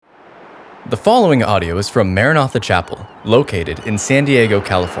The following audio is from Maranatha Chapel, located in San Diego,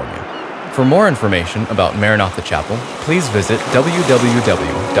 California. For more information about Maranatha Chapel, please visit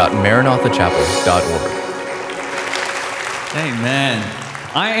www.maranathachapel.org. Amen.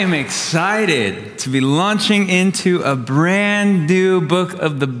 I am excited to be launching into a brand new book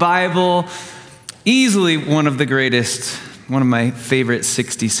of the Bible, easily one of the greatest, one of my favorite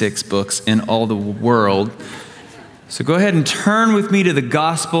 66 books in all the world. So go ahead and turn with me to the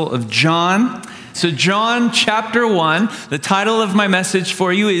Gospel of John. So John chapter 1, the title of my message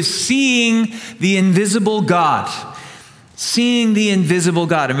for you is Seeing the Invisible God. Seeing the Invisible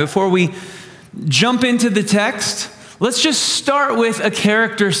God. And before we jump into the text, let's just start with a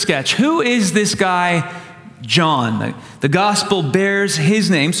character sketch. Who is this guy, John? The Gospel bears his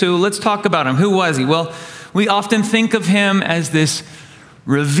name, so let's talk about him. Who was he? Well, we often think of him as this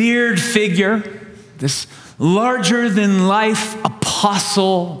revered figure, this larger-than-life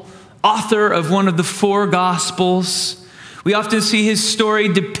apostle, author of one of the four Gospels. We often see his story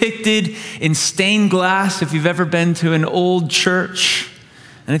depicted in stained glass if you've ever been to an old church.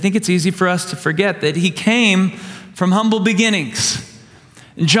 And I think it's easy for us to forget that he came from humble beginnings.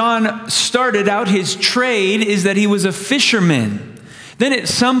 John started out, his trade is that he was a fisherman. Then at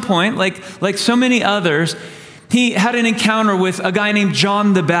some point, like so many others, he had an encounter with a guy named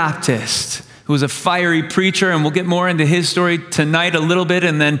John the Baptist, who was a fiery preacher, and we'll get more into his story tonight a little bit,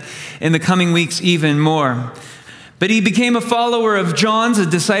 and then in the coming weeks even more. But he became a follower of John's, a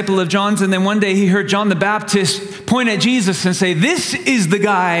disciple of John's, and then one day he heard John the Baptist point at Jesus and say, "This is the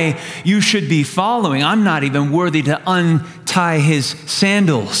guy you should be following. I'm not even worthy to untie his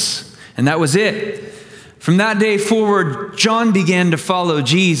sandals." And that was it. From that day forward, John began to follow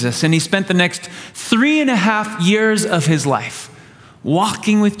Jesus, and he spent the next 3.5 years of his life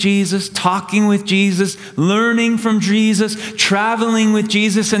walking with Jesus, talking with Jesus, learning from Jesus, traveling with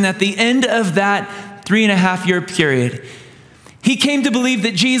Jesus, and at the end of that 3.5 year period, he came to believe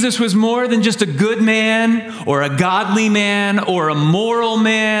that Jesus was more than just a good man or a godly man or a moral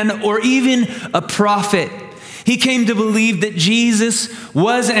man or even a prophet. He came to believe that Jesus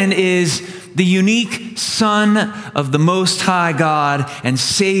was and is the unique Son of the Most High God and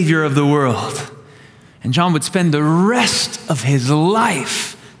Savior of the world. And John would spend the rest of his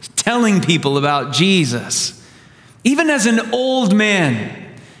life telling people about Jesus. Even as an old man,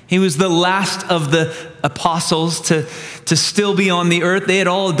 he was the last of the apostles to still be on the earth. They had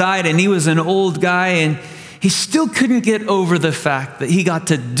all died, and he was an old guy, and he still couldn't get over the fact that he got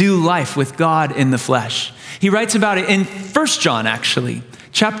to do life with God in the flesh. He writes about it in 1 John, actually.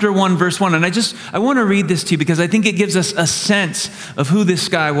 Chapter 1, verse 1. And I want to read this to you because I think it gives us a sense of who this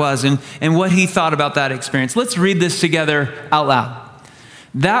guy was and what he thought about that experience. Let's read this together out loud.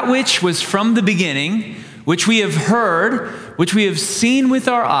 "That which was from the beginning, which we have heard, which we have seen with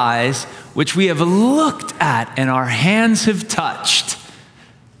our eyes, which we have looked at and our hands have touched,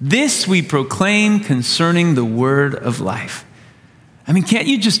 this we proclaim concerning the word of life." I mean, can't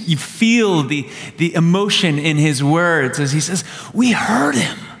you feel the emotion in his words as he says, we heard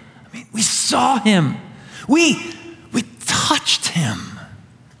him. I mean, we saw him. We touched him.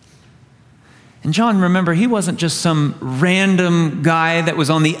 And John, remember, he wasn't just some random guy that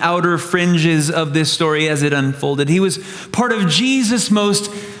was on the outer fringes of this story as it unfolded. He was part of Jesus' most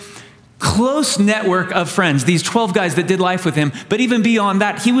close network of friends, these 12 guys that did life with him. But even beyond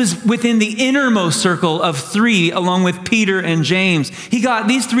that, he was within the innermost circle of 3, along with Peter and James.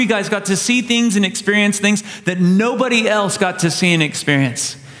 These 3 guys got to see things and experience things that nobody else got to see and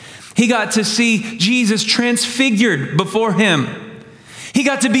experience. He got to see Jesus transfigured before him. He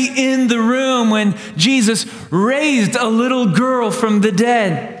got to be in the room when Jesus raised a little girl from the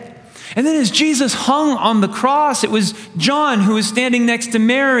dead. And then as Jesus hung on the cross, it was John who was standing next to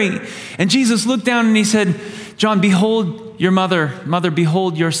Mary. And Jesus looked down and he said, "John, behold your mother. Mother,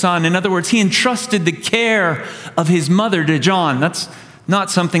 behold your son." In other words, he entrusted the care of his mother to John. That's not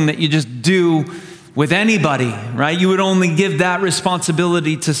something that you just do with anybody, right? You would only give that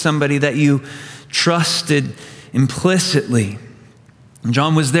responsibility to somebody that you trusted implicitly. And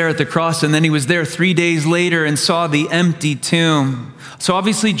John was there at the cross, and then he was there 3 days later and saw the empty tomb. So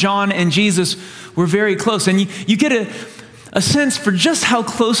obviously John and Jesus were very close. And you get a sense for just how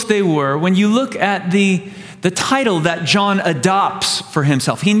close they were when you look at the title that John adopts for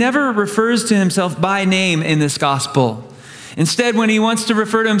himself. He never refers to himself by name in this gospel. Instead, when he wants to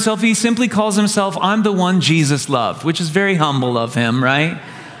refer to himself, he simply calls himself, "I'm the one Jesus loved," which is very humble of him, right?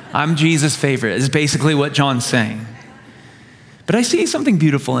 I'm Jesus' favorite is basically what John's saying. But I see something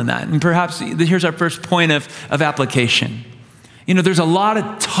beautiful in that. And perhaps here's our first point of application. You know, there's a lot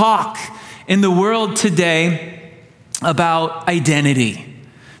of talk in the world today about identity.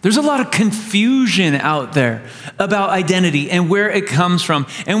 There's a lot of confusion out there about identity and where it comes from.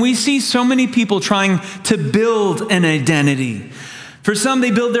 And we see so many people trying to build an identity. For some, they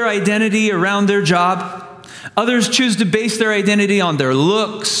build their identity around their job. Others choose to base their identity on their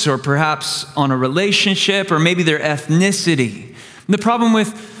looks or perhaps on a relationship or maybe their ethnicity. And the problem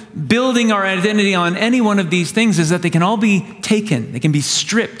with building our identity on any one of these things is that they can all be taken. They can be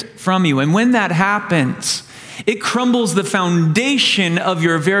stripped from you. And when that happens, it crumbles the foundation of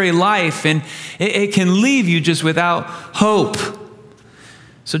your very life, and it can leave you just without hope.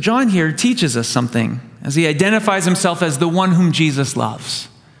 So John here teaches us something as he identifies himself as the one whom Jesus loves.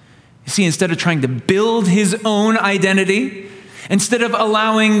 You see, instead of trying to build his own identity, instead of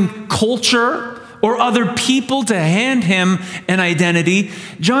allowing culture or other people to hand him an identity,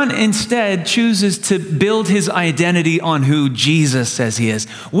 John instead chooses to build his identity on who Jesus says he is.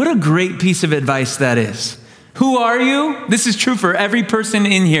 What a great piece of advice that is. Who are you? This is true for every person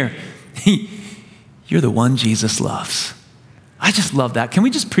in here. You're the one Jesus loves. I just love that. Can we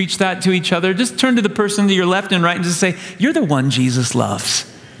just preach that to each other? Just turn to the person to your left and right and just say, you're the one Jesus loves.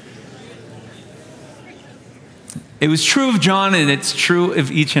 It was true of John, and it's true of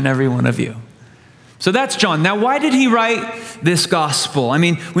each and every one of you. So that's John. Now, why did he write this gospel? I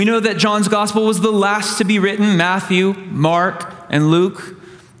mean, we know that John's gospel was the last to be written. Matthew, Mark, and Luke,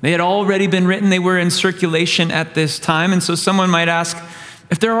 they had already been written. They were in circulation at this time. And so someone might ask,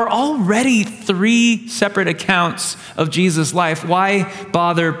 if there are already 3 separate accounts of Jesus' life, why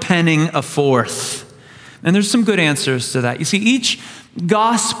bother penning a 4th? And there's some good answers to that. You see, each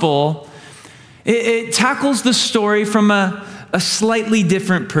gospel, it tackles the story from a slightly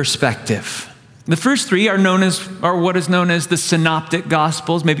different perspective. The first 3 are what is known as the synoptic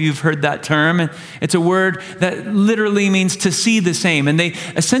gospels. Maybe you've heard that term. It's a word that literally means to see the same. And they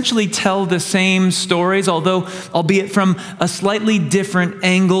essentially tell the same stories, albeit from a slightly different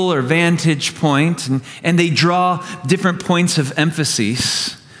angle or vantage point. And they draw different points of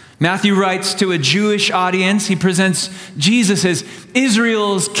emphasis. Matthew writes to a Jewish audience. He presents Jesus as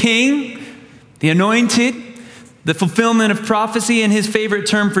Israel's king, the anointed, the fulfillment of prophecy, and his favorite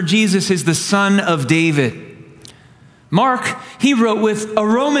term for Jesus is the Son of David. Mark, he wrote with a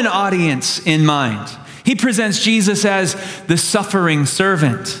Roman audience in mind. He presents Jesus as the suffering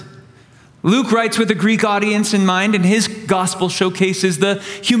servant. Luke writes with a Greek audience in mind, and his gospel showcases the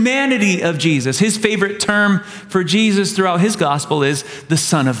humanity of Jesus. His favorite term for Jesus throughout his gospel is the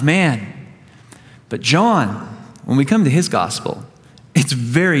Son of Man. But John, when we come to his gospel, it's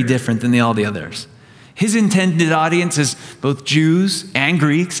very different than all the others. His intended audience is both Jews and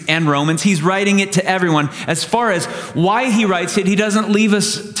Greeks and Romans. He's writing it to everyone. As far as why he writes it, he doesn't leave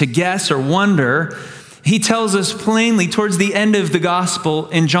us to guess or wonder. He tells us plainly towards the end of the gospel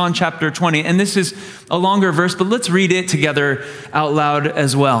in John chapter 20. And this is a longer verse, but let's read it together out loud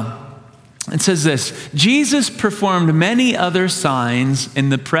as well. It says this: Jesus performed many other signs in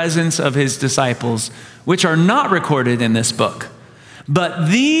the presence of his disciples, which are not recorded in this book. But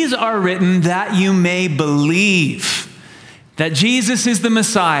these are written that you may believe that Jesus is the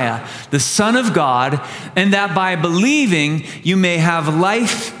Messiah, the Son of God, and that by believing you may have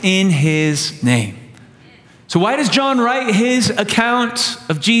life in his name. So why does John write his account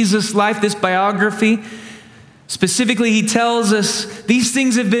of Jesus' life, this biography? Specifically, he tells us these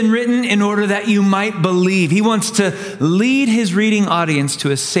things have been written in order that you might believe. He wants to lead his reading audience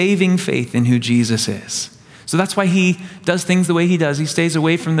to a saving faith in who Jesus is. So that's why he does things the way he does. He stays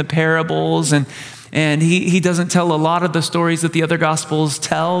away from the parables, and he doesn't tell a lot of the stories that the other gospels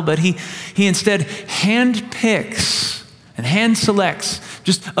tell, but he instead handpicks and hand selects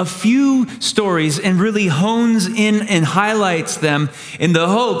just a few stories and really hones in and highlights them in the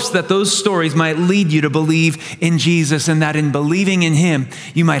hopes that those stories might lead you to believe in Jesus, and that in believing in him,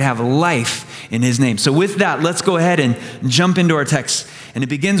 you might have life in his name. So with that, let's go ahead and jump into our text. And it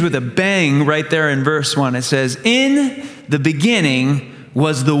begins with a bang right there in verse 1. It says, "In the beginning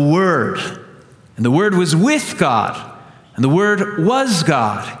was the Word, and the Word was with God, and the Word was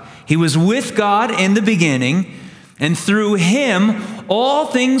God. He was with God in the beginning, and through him all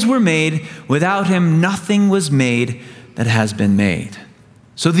things were made. Without him nothing was made that has been made."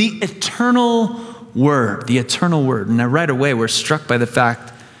 So the eternal Word. Now right away we're struck by the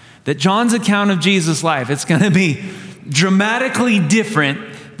fact that John's account of Jesus' life, it's going to be dramatically different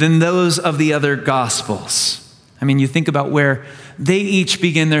than those of the other gospels. I mean, you think about where they each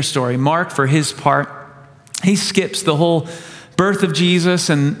begin their story. Mark, for his part, he skips the whole birth of Jesus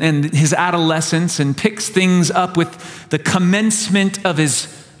and his adolescence and picks things up with the commencement of his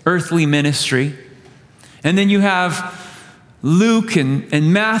earthly ministry. And then you have Luke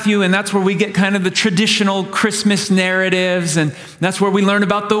and Matthew, and that's where we get kind of the traditional Christmas narratives, and that's where we learn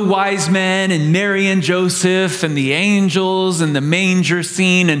about the wise men and Mary and Joseph and the angels and the manger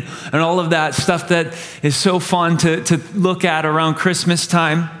scene and all of that stuff that is so fun to look at around Christmas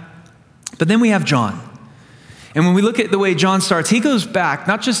time. But then we have John. And when we look at the way John starts, he goes back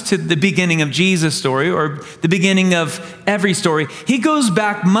not just to the beginning of Jesus' story or the beginning of every story. He goes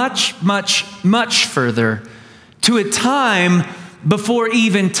back much, much, much further to a time before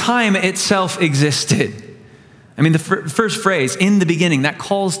even time itself existed. I mean, the first phrase, in the beginning, that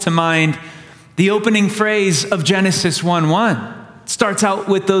calls to mind the opening phrase of Genesis 1:1. It starts out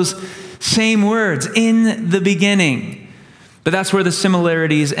with those same words, in the beginning. But that's where the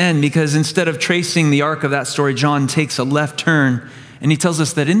similarities end, because instead of tracing the arc of that story, John takes a left turn and he tells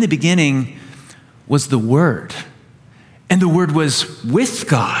us that in the beginning was the Word, and the Word was with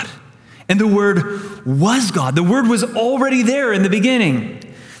God. And the Word was God. The Word was already there in the beginning.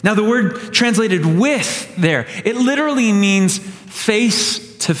 Now, the word translated with there, it literally means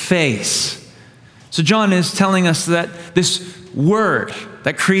face to face. So John is telling us that this Word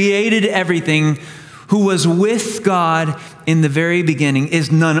that created everything, who was with God in the very beginning,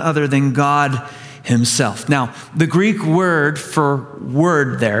 is none other than God himself. Now, the Greek word for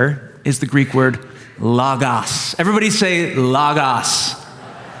word there is the Greek word logos. Everybody say logos.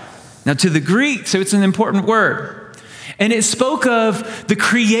 Now, to the Greek, so it's an important word. And it spoke of the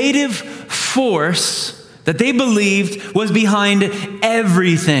creative force that they believed was behind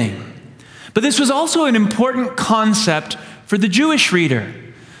everything. But this was also an important concept for the Jewish reader.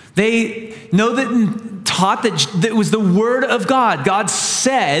 They know that and taught that it was the Word of God. God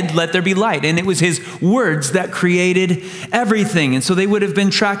said, let there be light. And it was his words that created everything. And so they would have been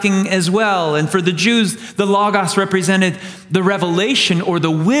tracking as well. And for the Jews, the Logos represented the revelation or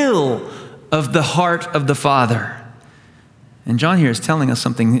the will of the heart of the Father. And John here is telling us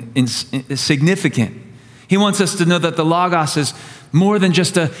something significant. He wants us to know that the Logos is more than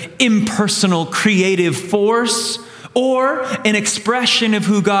just an impersonal creative force or an expression of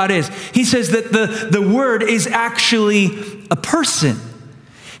who God is. He says that the Word is actually a person.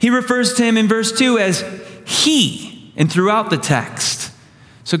 He refers to him in verse 2 as he, and throughout the text.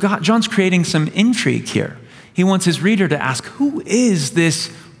 So John's creating some intrigue here. He wants his reader to ask, who is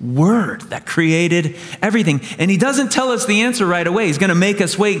this Word that created everything? And he doesn't tell us the answer right away. He's going to make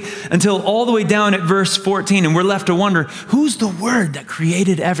us wait until all the way down at verse 14, and we're left to wonder, who's the Word that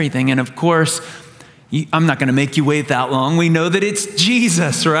created everything? And of course, I'm not going to make you wait that long. We know that it's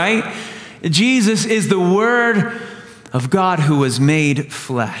Jesus, right? Jesus is the Word of God who was made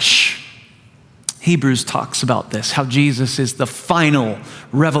flesh. Hebrews talks about this, how Jesus is the final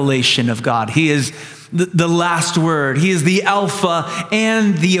revelation of God. He is the last word. He is the Alpha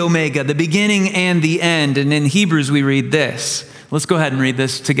and the Omega, the beginning and the end. And in Hebrews, we read this. Let's go ahead and read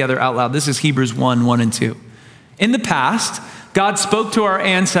this together out loud. This is Hebrews 1 and 2. In the past, God spoke to our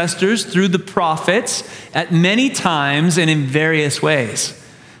ancestors through the prophets at many times and in various ways.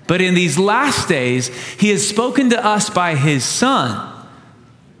 But in these last days, he has spoken to us by his Son,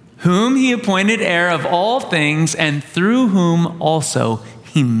 whom he appointed heir of all things, and through whom also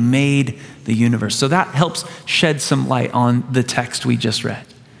he made the universe. So that helps shed some light on the text we just read.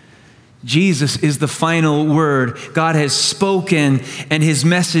 Jesus is the final word. God has spoken, and his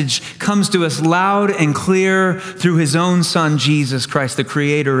message comes to us loud and clear through his own Son, Jesus Christ, the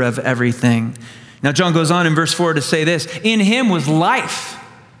creator of everything. Now, John goes on in verse 4 to say this, in him was life,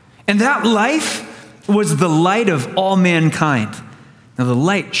 and that life was the light of all mankind. Now, the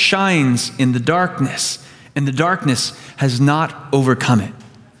light shines in the darkness, and the darkness has not overcome it.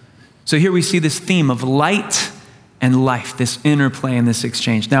 So here we see this theme of light and life, this interplay and this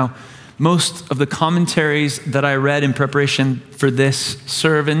exchange. Now, most of the commentaries that I read in preparation for this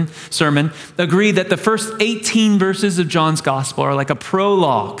sermon agree that the first 18 verses of John's gospel are like a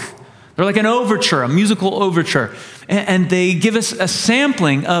prologue. They're like an overture, a musical overture. And they give us a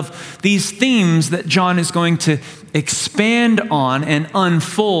sampling of these themes that John is going to expand on and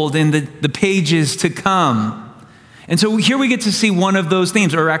unfold in the pages to come. And so here we get to see one of those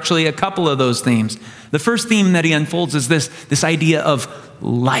themes, or actually a couple of those themes. The first theme that he unfolds is this idea of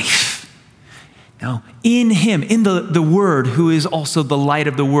life. Now, in him, in the Word, who is also the light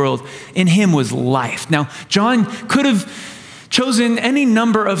of the world, in him was life. Now, John could have chosen any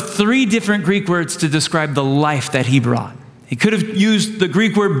number of 3 different Greek words to describe the life that he brought. He could have used the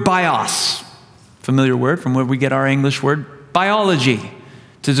Greek word bios, familiar word from where we get our English word biology,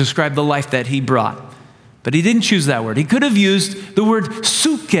 to describe the life that he brought. But he didn't choose that word. He could have used the word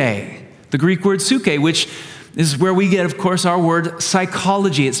suke, the Greek word suke, which is where we get, of course, our word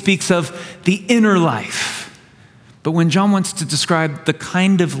psychology. It speaks of the inner life. But when John wants to describe the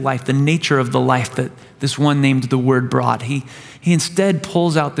kind of life, the nature of the life that this one named the Word brought, he instead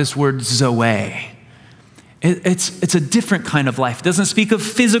pulls out this word Zoe. It's a different kind of life. It doesn't speak of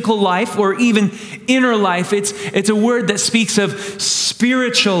physical life or even inner life. It's a word that speaks of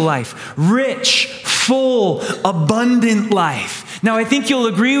spiritual life, rich, full, abundant life. Now, I think you'll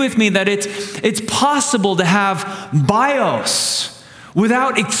agree with me that it's possible to have bios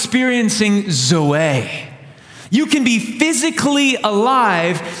without experiencing Zoe. You can be physically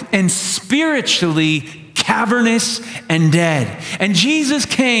alive and spiritually cavernous and dead. And Jesus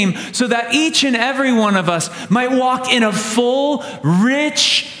came so that each and every one of us might walk in a full,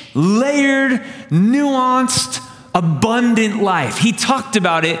 rich, layered, nuanced, abundant life. He talked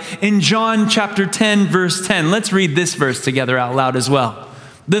about it in John chapter 10, verse 10. Let's read this verse together out loud as well.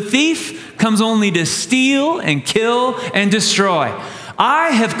 The thief comes only to steal and kill and destroy. I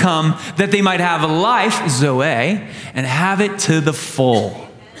have come that they might have a life, Zoe, and have it to the full.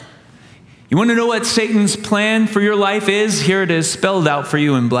 You want to know what Satan's plan for your life is? Here it is, spelled out for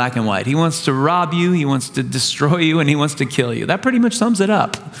you in black and white. He wants to rob you, he wants to destroy you, and he wants to kill you. That pretty much sums it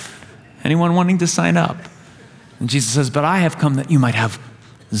up. Anyone wanting to sign up? And Jesus says, but I have come that you might have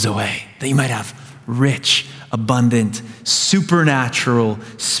Zoe, that you might have rich, abundant, supernatural,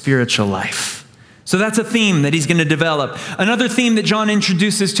 spiritual life. So that's a theme that he's going to develop. Another theme that John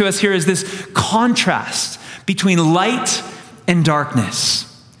introduces to us here is this contrast between light and darkness.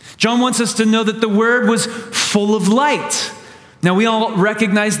 John wants us to know that the Word was full of light. Now, we all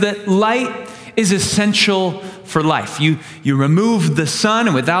recognize that light is essential for life. You remove the sun,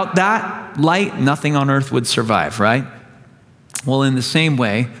 and without that light, nothing on earth would survive, right? Well, in the same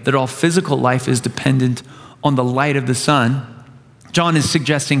way that all physical life is dependent on the light of the sun, John is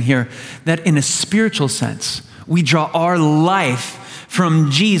suggesting here that in a spiritual sense, we draw our life from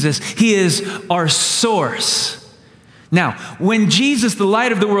Jesus. He is our source. Now, when Jesus, the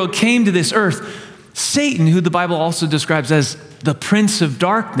light of the world, came to this earth, Satan, who the Bible also describes as the prince of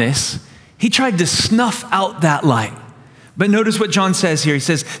darkness, he tried to snuff out that light. But notice what John says here. He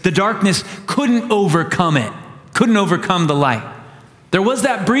says, the darkness couldn't overcome it, couldn't overcome the light. There was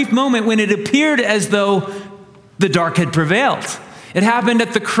that brief moment when it appeared as though the dark had prevailed. It happened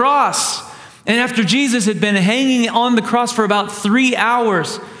at the cross. And after Jesus had been hanging on the cross for about 3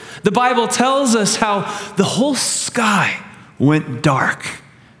 hours, the Bible tells us how the whole sky went dark.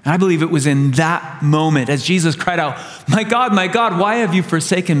 And I believe it was in that moment as Jesus cried out, my God, why have you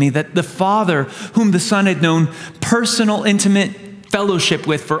forsaken me? That the Father, whom the Son had known personal, intimate fellowship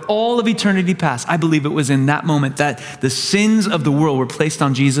with for all of eternity past, I believe it was in that moment that the sins of the world were placed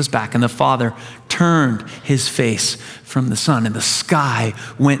on Jesus' back and the Father turned his face from the Son and the sky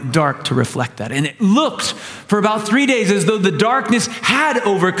went dark to reflect that. And it looked for about 3 days as though the darkness had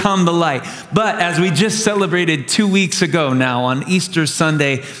overcome the light. But as we just celebrated 2 weeks ago now on Easter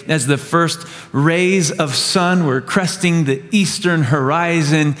Sunday, as the first rays of sun were cresting the eastern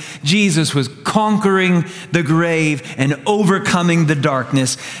horizon, Jesus was conquering the grave and overcoming the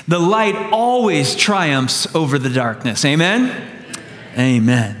darkness. The light always triumphs over the darkness. Amen?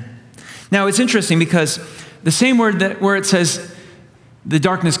 Amen. Now it's interesting because the same word where it says the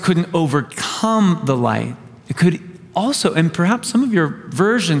darkness couldn't overcome the light, it could also, and perhaps some of your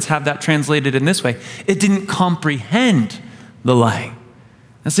versions have that translated in this way, it didn't comprehend the light.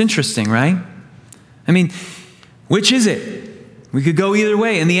 That's interesting, right? I mean, which is it? We could go either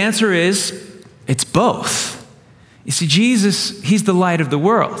way, and the answer is it's both. You see, Jesus, he's the light of the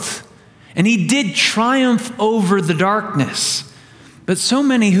world, and he did triumph over the darkness. But so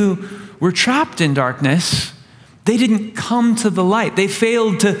many who were trapped in darkness, they didn't come to the light. They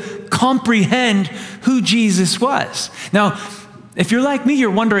failed to comprehend who Jesus was. Now, if you're like me,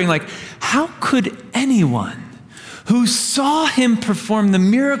 you're wondering, how could anyone who saw him perform the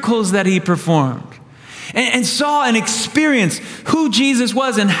miracles that he performed and saw and experienced who Jesus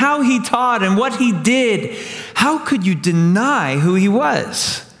was and how he taught and what he did, how could you deny who he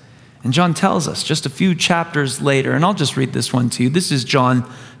was? And John tells us just a few chapters later, and I'll just read this one to you. This is John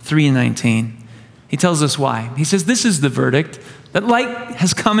 3:19. He tells us why. He says, this is the verdict, that light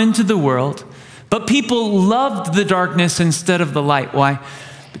has come into the world, but people loved the darkness instead of the light. Why?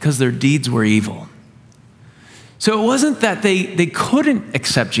 Because their deeds were evil. So it wasn't that they couldn't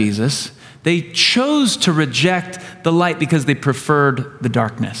accept Jesus. They chose to reject the light because they preferred the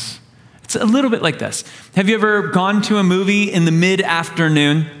darkness. It's a little bit like this. Have you ever gone to a movie in the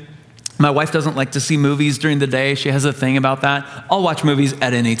mid-afternoon? My wife doesn't like to see movies during the day. She has a thing about that. I'll watch movies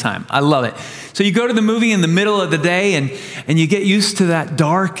at any time. I love it. So you go to the movie in the middle of the day and you get used to that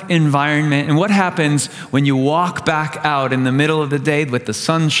dark environment. And what happens when you walk back out in the middle of the day with the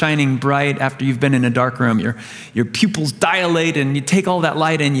sun shining bright after you've been in a dark room? Your pupils dilate and you take all that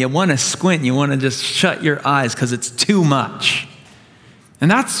light and you want to squint. You want to just shut your eyes because it's too much. And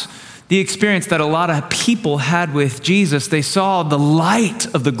that's the experience that a lot of people had with Jesus. They saw the light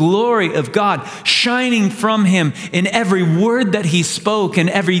of the glory of God shining from him in every word that he spoke, in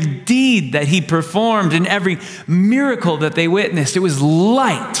every deed that he performed, in every miracle that they witnessed. It was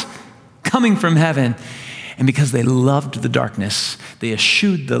light coming from heaven. And because they loved the darkness, they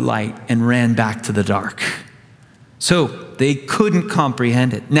eschewed the light and ran back to the dark. So they couldn't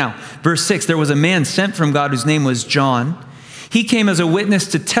comprehend it. Now, verse 6, there was a man sent from God whose name was John. He came as a witness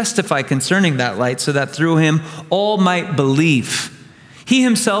to testify concerning that light so that through him all might believe. He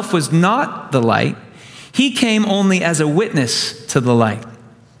himself was not the light. He came only as a witness to the light.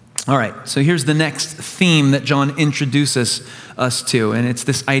 All right, so here's the next theme that John introduces us to, and it's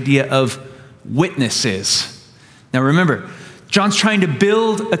this idea of witnesses. Now remember, John's trying to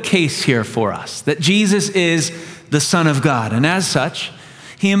build a case here for us that Jesus is the Son of God, and as such,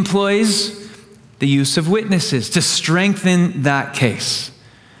 he employs the use of witnesses to strengthen that case.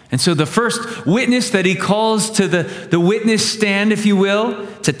 And so the first witness that he calls to the witness stand, if you will,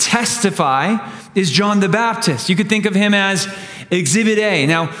 to testify is John the Baptist. You could think of him as Exhibit A.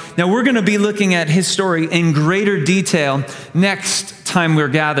 Now we're going to be looking at his story in greater detail next time we're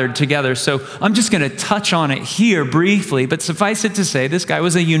gathered together. So I'm just going to touch on it here briefly, but suffice it to say, this guy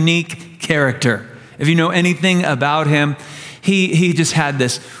was a unique character. If you know anything about him, he just had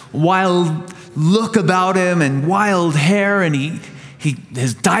this wild look about him and wild hair, and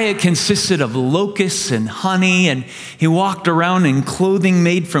his diet consisted of locusts and honey, and he walked around in clothing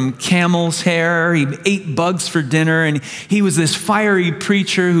made from camel's hair. He ate bugs for dinner, and he was this fiery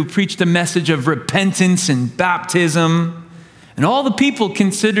preacher who preached a message of repentance and baptism. And all the people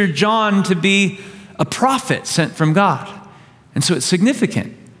considered John to be a prophet sent from God. And so it's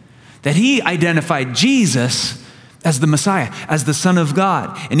significant that he identified Jesus as the Messiah, as the Son of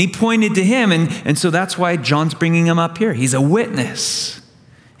God. And he pointed to him, and so that's why John's bringing him up here. He's a witness.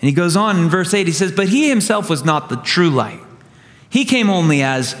 And he goes on in verse 8, he says, but he himself was not the true light. He came only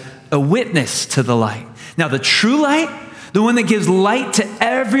as a witness to the light. Now the true light, the one that gives light to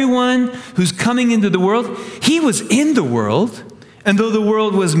everyone who's coming into the world, he was in the world, and though the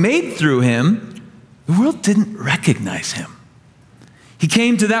world was made through him, the world didn't recognize him. He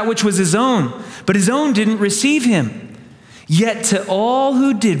came to that which was his own, but his own didn't receive him. Yet to all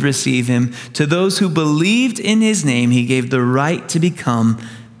who did receive him, to those who believed in his name, he gave the right to become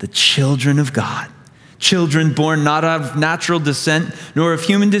the children of God. Children born not of natural descent, nor of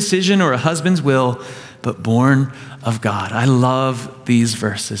human decision or a husband's will, but born of God. I love these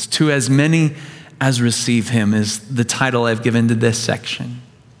verses. To as many as receive him is the title I've given to this section.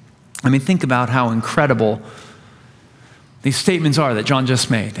 I mean, think about how incredible these statements are that John just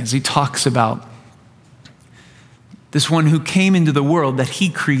made as he talks about this one who came into the world that he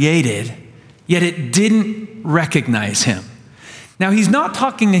created, yet it didn't recognize him. Now, he's not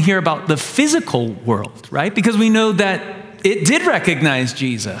talking here about the physical world, right? Because we know that it did recognize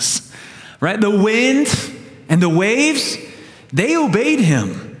Jesus, right? The wind and the waves, they obeyed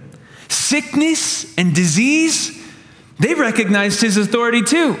him. Sickness and disease, they recognized his authority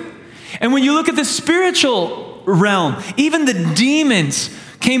too. And when you look at the spiritual realm, even the demons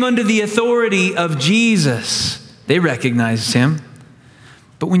came under the authority of Jesus. They recognized him.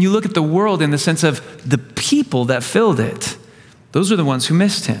 But when you look at the world in the sense of the people that filled it, those are the ones who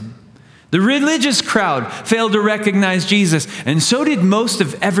missed him. The religious crowd failed to recognize Jesus, and so did most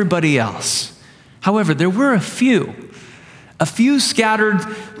of everybody else. However, there were a few scattered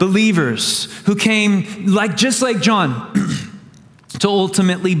believers who came just like John to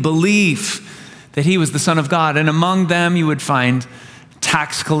ultimately believe that he was the Son of God. And among them, you would find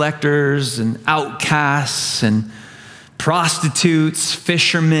tax collectors and outcasts and prostitutes,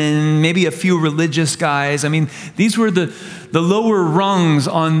 fishermen, maybe a few religious guys. I mean, these were the lower rungs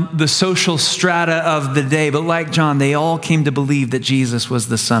on the social strata of the day. But like John, they all came to believe that Jesus was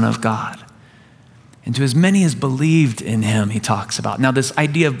the Son of God. And to as many as believed in him, he talks about. Now, this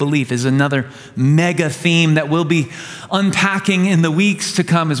idea of belief is another mega theme that we'll be unpacking in the weeks to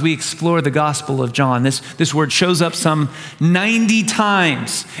come as we explore the Gospel of John. This word shows up some 90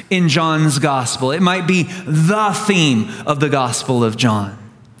 times in John's Gospel. It might be the theme of the Gospel of John.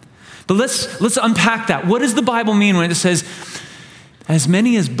 But let's unpack that. What does the Bible mean when it says, as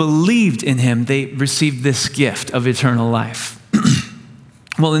many as believed in him, they received this gift of eternal life?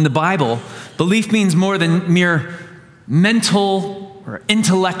 Well, in the Bible, belief means more than mere mental or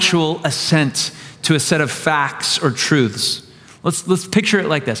intellectual assent to a set of facts or truths. Let's picture it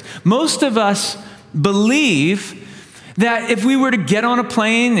like this. Most of us believe that if we were to get on a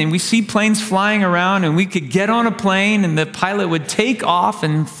plane, and we see planes flying around, and we could get on a plane and the pilot would take off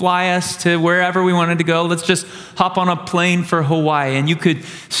and fly us to wherever we wanted to go. Let's just hop on a plane for Hawaii, and you could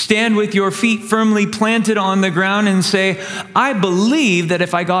stand with your feet firmly planted on the ground and say, I believe that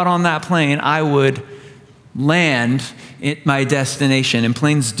if I got on that plane, I would land at my destination. And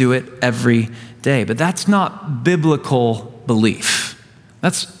planes do it every day. But that's not biblical belief.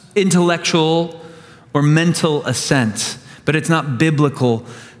 That's intellectual or mental assent, but it's not biblical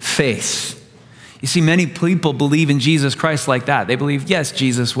faith. You see, many people believe in Jesus Christ like that. They believe, yes,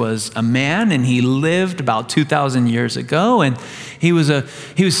 Jesus was a man and he lived about 2,000 years ago, and he was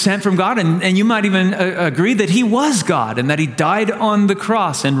sent from God, and you might even agree that he was God and that he died on the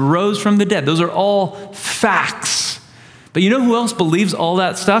cross and rose from the dead. Those are all facts. But you know who else believes all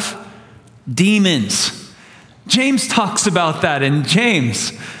that stuff? Demons. James talks about that in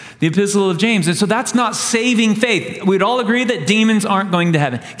James, the Epistle of James. And so that's not saving faith. We'd all agree that demons aren't going to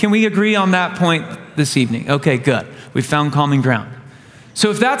heaven. Can we agree on that point this evening? Okay, good. We found common ground.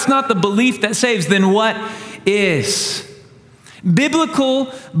 So if that's not the belief that saves, then what is?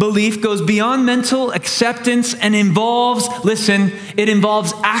 Biblical belief goes beyond mental acceptance and involves, listen, it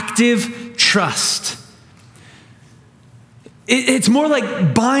involves active trust. It's more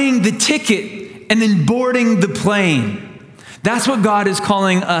like buying the ticket and then boarding the plane. That's what God is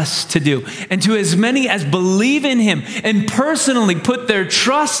calling us to do. And to as many as believe in him and personally put their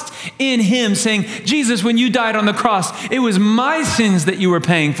trust in him, saying, Jesus, when you died on the cross, it was my sins that you were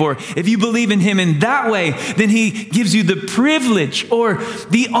paying for. If you believe in him in that way, then he gives you the privilege or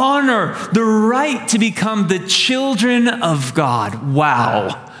the honor, the right to become the children of God.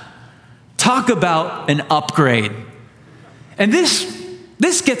 Wow. Talk about an upgrade. And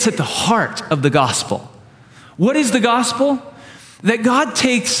this gets at the heart of the gospel. What is the gospel? That God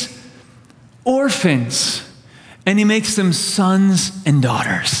takes orphans and he makes them sons and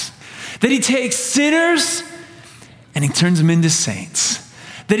daughters. That he takes sinners and he turns them into saints.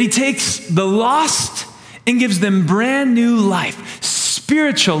 That he takes the lost and gives them brand new life,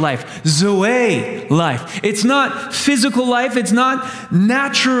 spiritual life, Zoe life. It's not physical life. It's not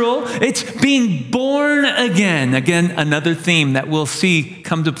natural. It's being born again. Again, another theme that we'll see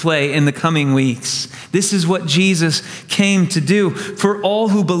come to play in the coming weeks. This is what Jesus came to do. For all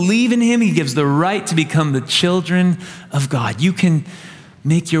who believe in him, he gives the right to become the children of God. You can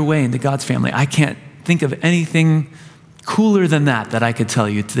make your way into God's family. I can't think of anything cooler than that I could tell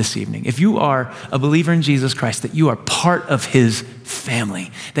you this evening. If you are a believer in Jesus Christ, that you are part of his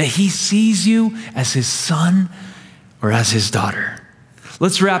family, that he sees you as his son or as his daughter.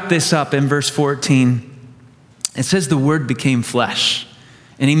 Let's wrap this up in verse 14. It says the word became flesh,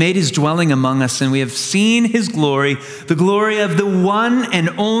 and he made his dwelling among us, and we have seen his glory, the glory of the one and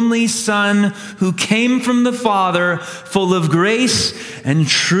only Son who came from the Father, full of grace and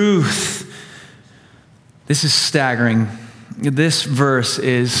truth. This is staggering. This verse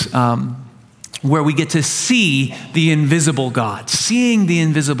is where we get to see the invisible God, seeing the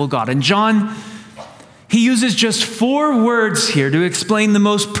invisible God. And John, he uses just 4 words here to explain the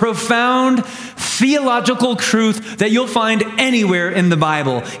most profound theological truth that you'll find anywhere in the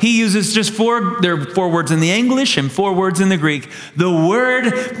Bible. He uses just there are 4 words in the English and 4 words in the Greek. The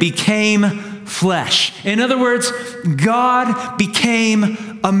Word became flesh. In other words, God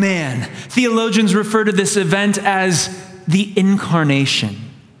became a man. Theologians refer to this event as the incarnation.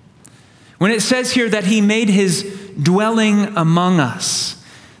 When it says here that he made his dwelling among us,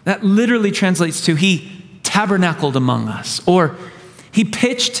 that literally translates to he tabernacled among us, or he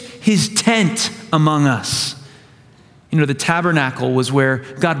pitched his tent among us. You know, the tabernacle was where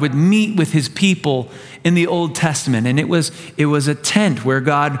God would meet with his people in the Old Testament. And it was a tent where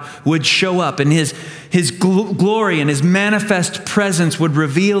God would show up, and his glory and his manifest presence would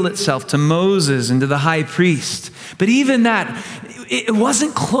reveal itself to Moses and to the high priest. But even that, it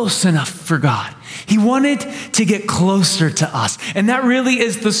wasn't close enough for God. He wanted to get closer to us. And that really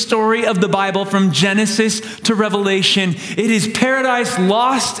is the story of the Bible from Genesis to Revelation. It is paradise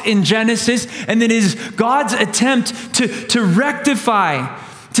lost in Genesis, and it is God's attempt to rectify,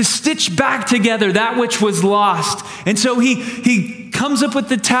 to stitch back together that which was lost. And so he comes up with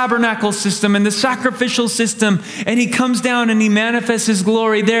the tabernacle system and the sacrificial system, and he comes down and he manifests his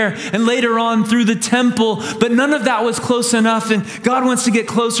glory there and later on through the temple. But none of that was close enough, and God wants to get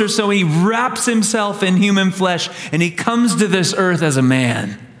closer, so he wraps himself in human flesh and he comes to this earth as a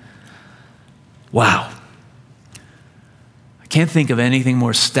man. Wow. Can't think of anything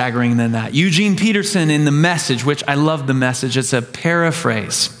more staggering than that. Eugene Peterson in The Message, which I love The Message, it's a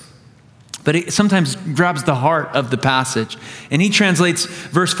paraphrase, but it sometimes grabs the heart of the passage. And he translates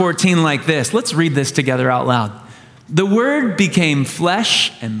verse 14 like this. Let's read this together out loud. The Word became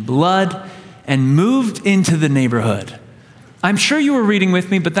flesh and blood and moved into the neighborhood. I'm sure you were reading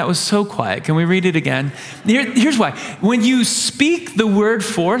with me, but that was so quiet. Can we read it again? Here's why. When you speak the word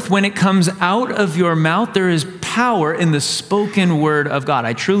forth, when it comes out of your mouth, there is power in the spoken word of God.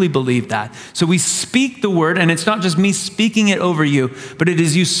 I truly believe that. So we speak the word, and it's not just me speaking it over you, but it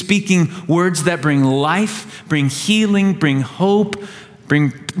is you speaking words that bring life, bring healing, bring hope,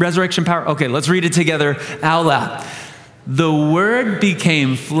 bring resurrection power. Okay, let's read it together out loud. The Word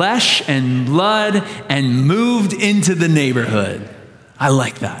became flesh and blood and moved into the neighborhood. I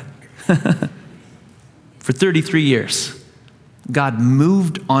like that. For 33 years, God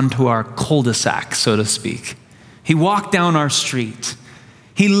moved onto our cul-de-sac, so to speak. He walked down our street.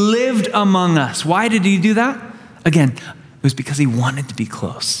 He lived among us. Why did he do that? Again, it was because he wanted to be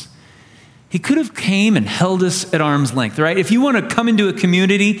close. He could have came and held us at arm's length, right? If you want to come into a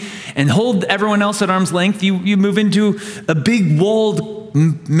community and hold everyone else at arm's length, you move into a big walled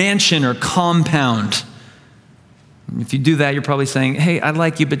mansion or compound. If you do that, you're probably saying, hey, I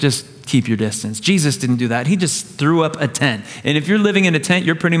like you, but just keep your distance. Jesus didn't do that. He just threw up a tent. And if you're living in a tent,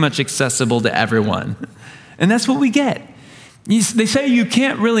 you're pretty much accessible to everyone. And that's what we get. They say you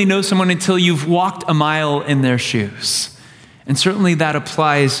can't really know someone until you've walked a mile in their shoes. And certainly that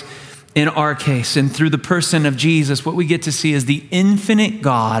applies in our case. And through the person of Jesus, what we get to see is the infinite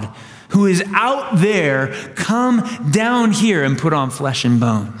God who is out there come down here and put on flesh and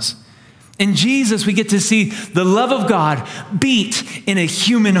bones. In Jesus, we get to see the love of God beat in a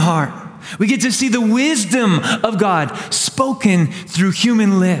human heart. We get to see the wisdom of God spoken through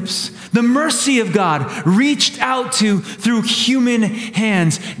human lips. The mercy of God reached out to through human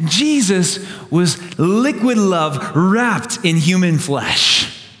hands. Jesus was liquid love wrapped in human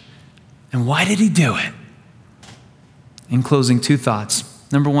flesh. And why did he do it? In closing, two thoughts.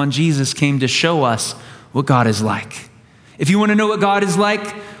 Number one, Jesus came to show us what God is like. If you want to know what God is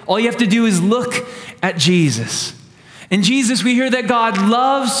like, all you have to do is look at Jesus. In Jesus, we hear that God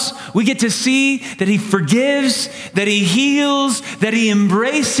loves. We get to see that he forgives, that he heals, that he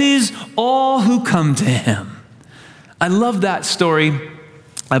embraces all who come to him. I love that story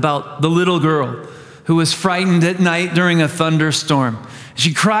about the little girl who was frightened at night during a thunderstorm.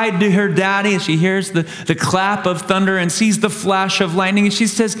 She cried to her daddy as she hears the clap of thunder and sees the flash of lightning. And she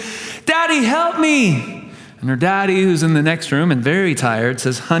says, "Daddy, help me." And her daddy, who's in the next room and very tired,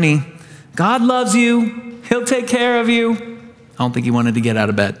 says, "Honey, God loves you. He'll take care of you." I don't think he wanted to get out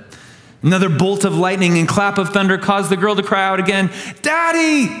of bed. Another bolt of lightning and clap of thunder caused the girl to cry out again,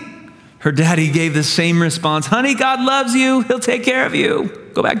 "Daddy!" Her daddy gave the same response, "Honey, God loves you. He'll take care of you.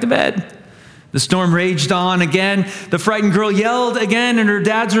 Go back to bed." The storm raged on again. The frightened girl yelled again, and her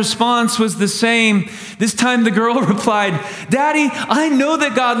dad's response was the same. This time the girl replied, "Daddy, I know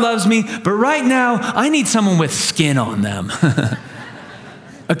that God loves me, but right now I need someone with skin on them."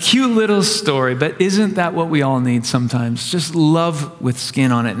 A cute little story, but isn't that what we all need sometimes? Just love with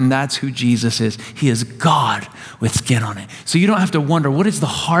skin on it, and that's who Jesus is. He is God with skin on it. So you don't have to wonder, what is the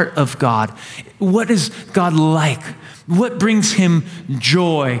heart of God? What is God like? What brings him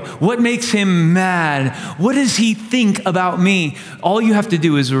joy? What makes him mad? What does he think about me? All you have to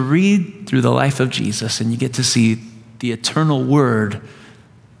do is read through the life of Jesus, and you get to see the eternal Word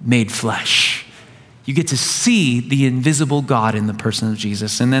made flesh. You get to see the invisible God in the person of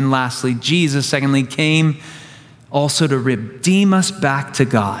Jesus. And then lastly, Jesus, secondly, came also to redeem us back to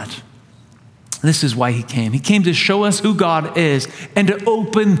God. This is why he came. He came to show us who God is and to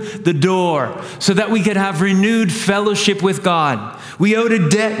open the door so that we could have renewed fellowship with God. We owed a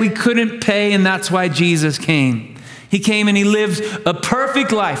debt we couldn't pay, and that's why Jesus came. He came and he lived a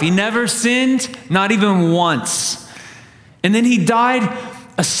perfect life. He never sinned, not even once. And then he died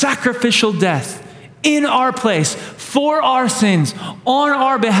a sacrificial death in our place, for our sins, on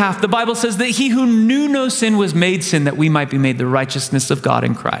our behalf. The Bible says that he who knew no sin was made sin, that we might be made the righteousness of God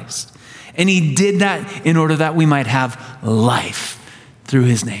in Christ. And he did that in order that we might have life through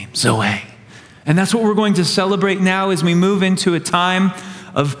his name, Zoe. And that's what we're going to celebrate now as we move into a time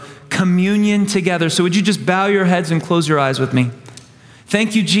of communion together. So would you just bow your heads and close your eyes with me?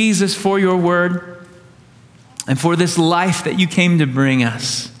 Thank you, Jesus, for your word and for this life that you came to bring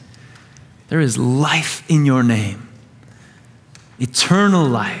us. There is life in your name, eternal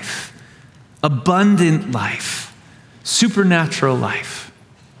life, abundant life, supernatural life.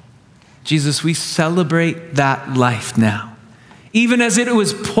 Jesus, we celebrate that life now. Even as it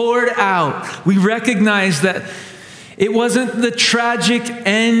was poured out, we recognize that It wasn't the tragic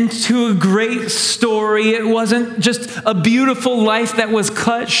end to a great story. It wasn't just a beautiful life that was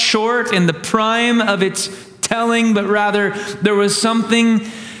cut short in the prime of its telling, but rather there was something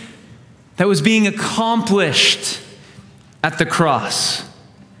that was being accomplished at the cross.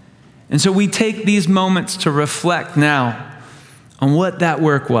 And so we take these moments to reflect now on what that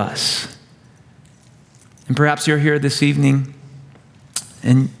work was. And perhaps you're here this evening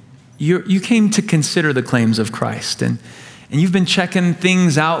and you came to consider the claims of Christ, and you've been checking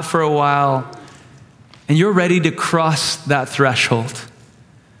things out for a while, and you're ready to cross that threshold.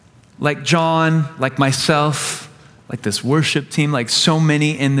 Like John, like myself, like this worship team, like so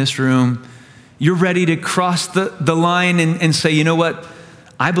many in this room, you're ready to cross the line and say, you know what?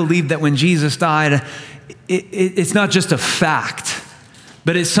 I believe that when Jesus died, it's not just a fact,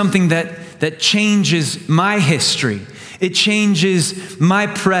 but it's something that changes my history. It changes my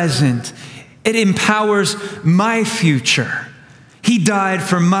present. It empowers my future. He died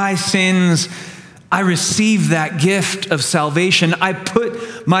for my sins. I receive that gift of salvation. I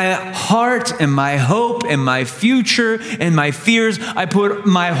put my heart and my hope and my future and my fears, I put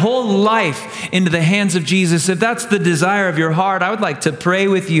my whole life into the hands of Jesus. If that's the desire of your heart, I would like to pray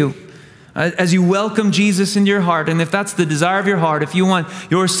with you as you welcome Jesus into your heart. And if that's the desire of your heart, if you want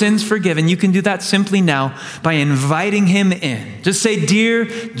your sins forgiven, you can do that simply now by inviting him in. Just say, "Dear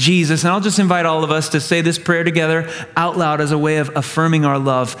Jesus," and I'll just invite all of us to say this prayer together out loud as a way of affirming our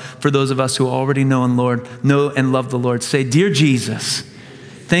love for those of us who already know and love the Lord. Say, "Dear Jesus,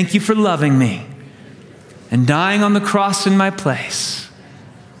 thank you for loving me and dying on the cross in my place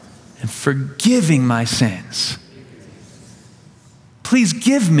and forgiving my sins. Please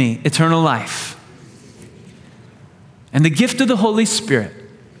give me eternal life and the gift of the Holy Spirit.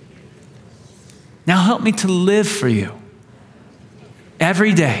 Now help me to live for you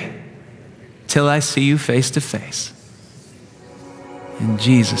every day till I see you face to face. In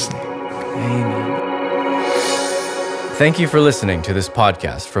Jesus' name, amen." Thank you for listening to this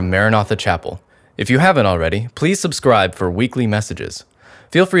podcast from Maranatha Chapel. If you haven't already, please subscribe for weekly messages.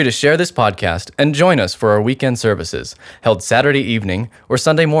 Feel free to share this podcast and join us for our weekend services, held Saturday evening or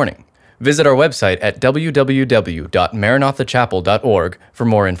Sunday morning. Visit our website at www.maranathachapel.org for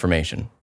more information.